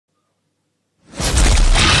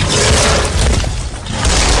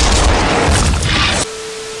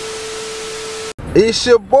It's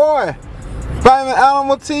your boy, Famous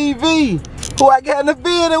Animal TV, who I got in the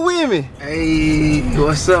building with me. Hey,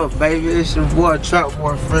 what's up, baby? It's your boy,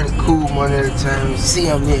 Trapboy Freddy, cool money at a time. See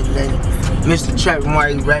him here, Mr. Trap, why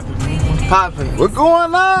you rapping? What's poppin'? What's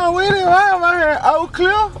going on with it, man? I'm out here in Oak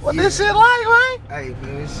Cliff. What this shit like, man? Hey,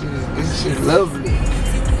 man, this shit lovely.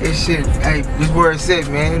 This shit, hey, this where it's at,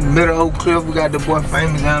 man. Middle Oak Cliff, we got the boy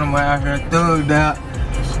Famous Animal out here, thugged out,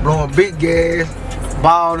 blowing big gas,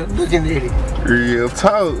 ballin', looking at it. Real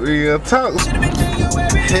talk, real talk.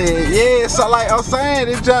 Hey, yeah, so like I'm saying,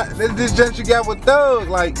 this junk you got with Thug,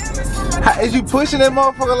 like, is you pushing that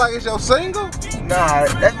motherfucker like it's your single? Nah,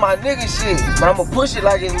 that's my nigga shit, but I'ma push it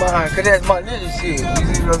like it's mine, cause that's my nigga shit.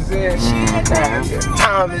 You see what I'm saying? Nah,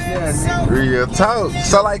 time is now, nigga. Real talk.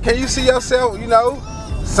 So like, can you see yourself, you know,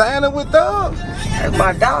 signing with Thug? That's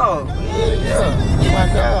my dog. Yeah, that's my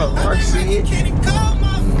dog. I can see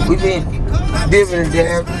it. We been dipping and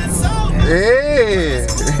dabbing. Yeah.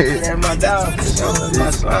 That's my dog. That's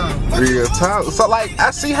my son. Real talk. So like,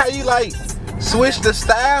 I see how you like switch the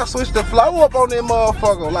style, switch the flow up on that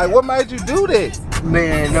motherfucker. Like, what made you do that?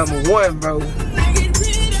 Man, #1, bro.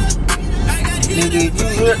 Nigga,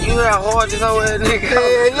 you hear how hard this whole ass nigga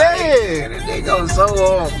goes? Yeah. They go so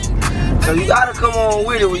hard. So you gotta come on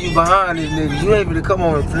with it when you behind this nigga. You ain't able to come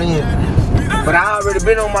on and play. But I already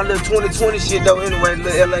been on my little 2020 shit though anyway,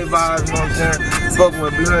 little LA vibes, you know what I'm saying? Fucking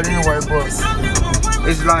with blood anyway, but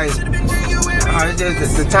it's like, it's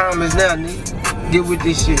just the time is now, nigga. Get with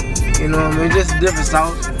this shit. You know what I mean? Just a different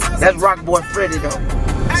sauce. That's Rockboy Freddy though.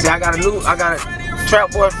 See, I got a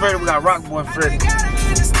Trapboy Freddy, we got Rockboy Freddy.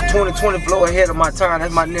 2020 flow ahead of my time,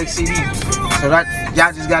 that's my next CD. So that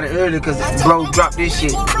y'all just got it early cause bro dropped this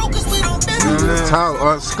shit.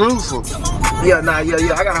 Talk exclusive. Yeah,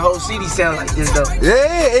 I got a whole CD sound like this though.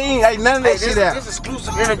 Yeah, ain't none of that shit out. This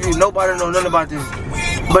exclusive interview, nobody know nothing about this.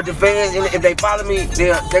 But the fans, if they follow me,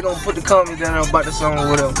 they gonna put the comments down there about the song or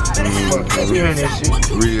whatever. But we hearing that shit.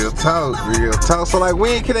 Real talk, real talk. So like,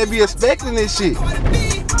 when can they be expecting this shit?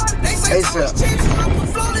 ASAP.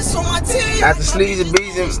 After Sleazy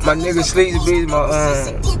Beezy, my nigga Sleazy Beezy,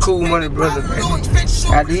 my cool money brother, baby.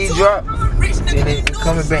 After he drop, then they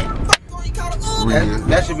coming back.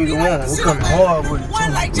 That should be the one. We're coming hard with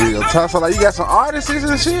it too. Real talk. So like, you got some artists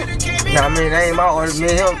and shit? Nah, I mean, that ain't my artist. Me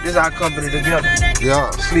and him, this our company together. Yeah.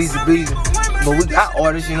 Sleazy Beezy. But we got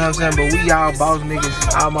artists, you know what I'm saying? But we all boss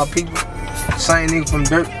niggas, all my people. Same nigga from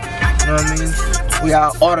dirt. You know what I mean? We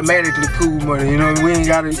all automatically cool money, you know what I mean? We ain't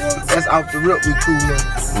gotta, that's off the rip, we cool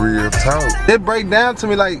money. Real talk. It break down to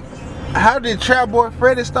me like, how did Trapboy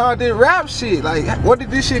Freddy start this rap shit? Like, where did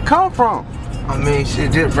this shit come from? I mean,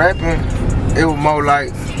 shit, just rapping, it was more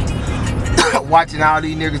like watching all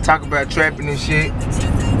these niggas talk about trapping and shit,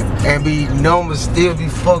 and be numbers still be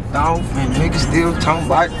fucked off, and niggas still talking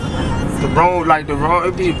about the wrong,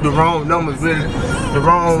 it be the wrong numbers, really, the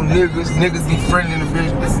wrong niggas be friendly the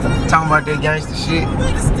bitch, talking about that gangster shit,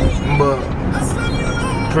 but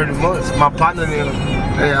pretty much, my partner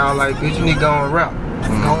they all like, bitch, you need to go on rap.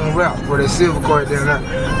 Go on rap, where that silver card there now.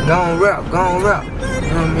 Go on rap, you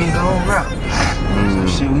know what I mean, go on rap.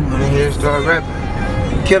 So shit, we went in here and started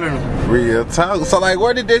rapping, killing them. Real talk. So like,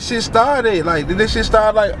 where did this shit start at? Like, did this shit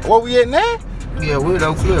start like, where we at now? Yeah, we was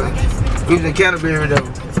Oak Cliff. We was in Canterbury though,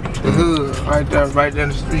 the hood, right down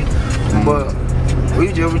the street. But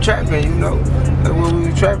we just were trapping, you know. That's where we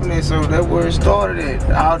were trapping at, so that's where it started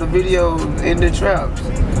at. All the videos in the traps.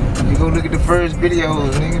 You go look at the first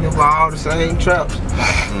videos, nigga, they were all the same traps.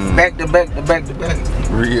 Back to back to back to back.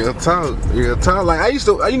 Real talk, real talk. Like, I used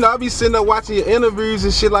to, you know, I be sitting there watching your interviews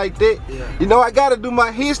and shit like that. Yeah. You know, I gotta do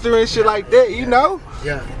my history and shit like that, you know?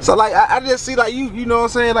 Yeah. So like, I just see like, you know what I'm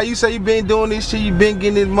saying? Like, you say you been doing this shit, you been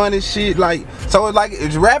getting this money shit, like, so it's like,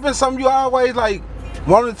 is rapping something you always like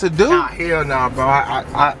wanted to do? Nah, hell nah, bro.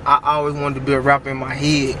 I always wanted to be a rapper in my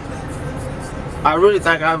head. I really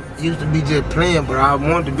think I used to be just playing, but I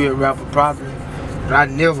wanted to be a rapper properly. But I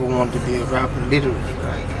never wanted to be a rapper literally.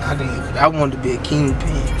 Like, I wanted to be a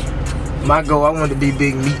kingpin. My goal, I wanted to be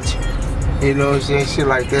Big Meech. You know what I'm saying? Shit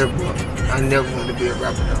like that, but I never wanted to be a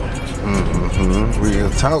rapper though. Real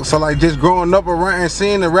talk. So like, just growing up around and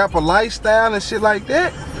seeing the rapper lifestyle and shit like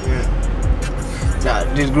that? Yeah.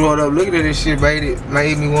 Nah, just growing up looking at this shit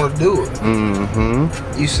made me want to do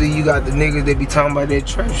it. You see, you got the niggas that be talking about that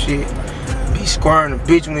trap shit. Be squaring a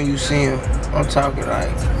bitch when you see him. I'm talking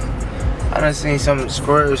like, I done seen some of the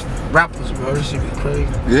squares rappers, bro. This shit be crazy.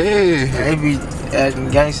 Yeah. They be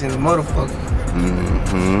acting gangsta in the motherfucker.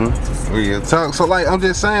 Real talk. So like, I'm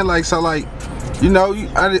just saying like, so like, you know,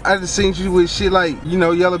 I just seen you with shit like, you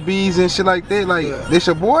know, Yella Beezy and shit like that. Like, this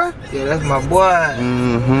your boy? Yeah, that's my boy.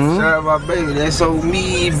 Shout out my baby. That's so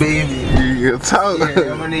me, baby. Real talk.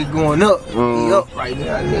 Yeah, my nigga going up. He up right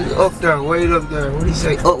now. Nigga up there, way up there. What he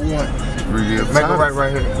say? Up one. Real Make talk. it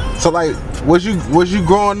right here. So like, was you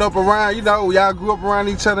growing up around, you know, y'all grew up around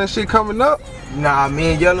each other and shit coming up? Nah,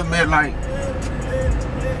 me and Yella met like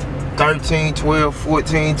 13, 12,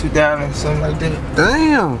 14, 2000, something like that.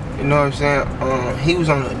 Damn. You know what I'm saying? He was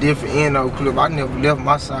on a different end of the club. I never left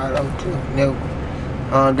my side of the club. Never.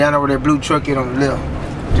 Down over that blue truck it on the left.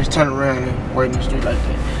 Just turn around and wait in the street like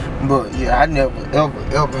that. But yeah, I never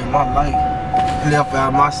ever in my life left out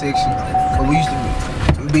of my section. But we used to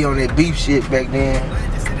be on that beef shit back then.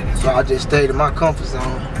 So I just stayed in my comfort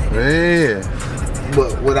zone. Yeah.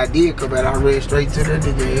 But what I did come out, I ran straight to that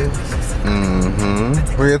nigga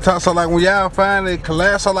ass. Real talk. So like when y'all finally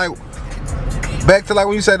collapsed, so like back to like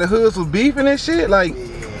when you said the hoods was beefing and shit, like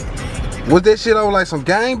was that shit on like some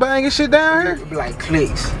gang banging shit down here? It be like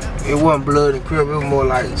cliques. It wasn't blood and crib, it was more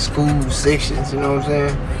like school sections, you know what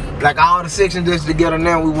I'm saying? Like all the sections that's together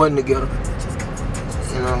now, we wasn't together.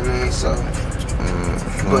 You know what I mean? So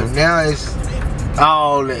but now it's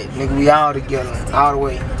all that, nigga, we all together, all the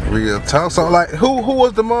way. Real talk. So like who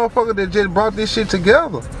was the motherfucker that just brought this shit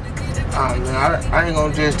together? Man, I ain't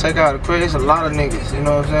gonna just take out the credit. It's a lot of niggas, you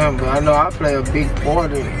know what I'm saying? But I know I play a big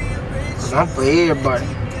part in it. Cause I'm for everybody.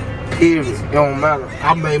 Period. It don't matter.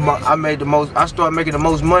 I made the most. I started making the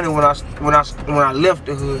most money when I left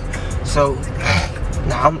the hood. So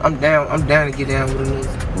nah, I'm down. I'm down to get down with a nigga.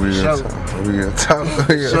 Real talk.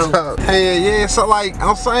 Hey, yeah. So like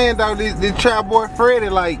I'm saying though, this Trapboy Freddy,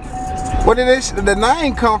 like, where did the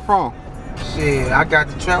name come from? Shit, I got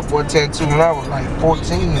the Trapboy tattoo when I was like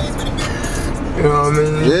 14. You know what I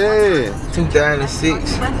mean? Yeah.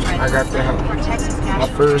 2006. I got my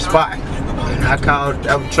first spot. And I called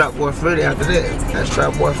that was Trapboy Freddy after that. That's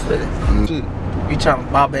Trapboy Freddy. We trying to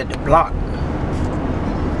bob at the block.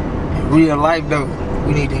 In real life though,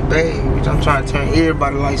 we need that bag, which I'm trying to turn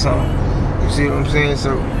everybody lights on. You see what I'm saying?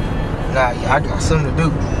 So, nah, yeah, I got something to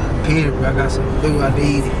do. Period. I got something to do. I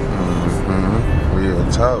need it. Real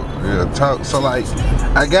talk. So like,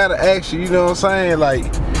 I gotta ask you, you know what I'm saying? Like,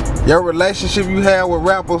 your relationship you have with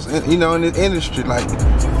rappers, you know, in this industry, like,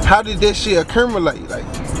 how did that shit accumulate? Like,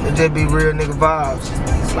 it just be real nigga vibes.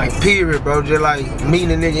 Like, period, bro. Just like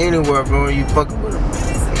meeting a nigga anywhere, bro, and you fucking with him.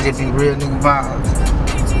 It just be real nigga vibes.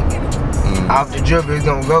 Off the drip, it's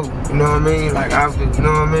gonna go. You know what I mean? Like, after, you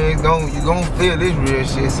know what I mean? You gonna feel this real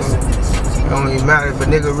shit, so it don't even matter if a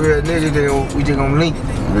nigga real nigga, we just gonna link it.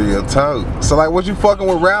 Real talk. So like, was you fucking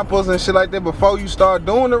with rappers and shit like that before you start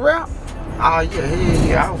doing the rap? Oh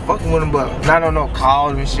yeah, I was fucking with them, but not on no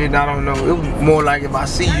calls and shit. I don't know. It was more like if I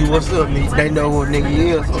see you, what's up, nigga? They know who a nigga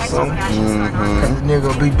is or something. Cause the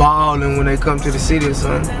nigga be balling when they come to the city or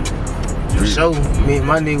something. For sure, me and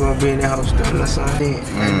my nigga gonna be in that house doing or something.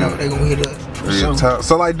 They know they gonna hit us. Real talk.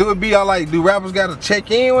 So like, do it be all like, do rappers gotta check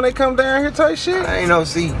in when they come down here type shit? I ain't no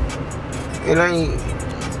see. It ain't.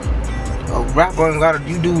 A rapper ain't gotta,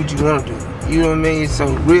 you do what you wanna do. You know what I mean? So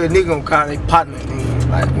real nigga gonna call their partner.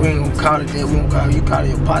 Like, we ain't gonna call it that, we gonna call you call it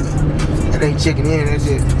your partner. That ain't checking in, that's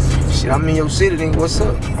just, shit, I'm in your city, nigga, what's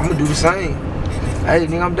up? I'm gonna do the same. Hey,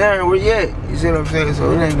 nigga, I'm down here, where you at? You see what I'm saying?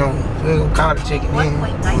 So it ain't no, we ain't gonna call it checking in.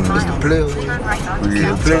 It's the player, the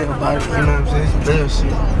player about it, you know what I'm saying? It's the player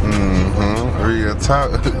shit. Real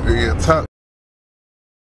talk.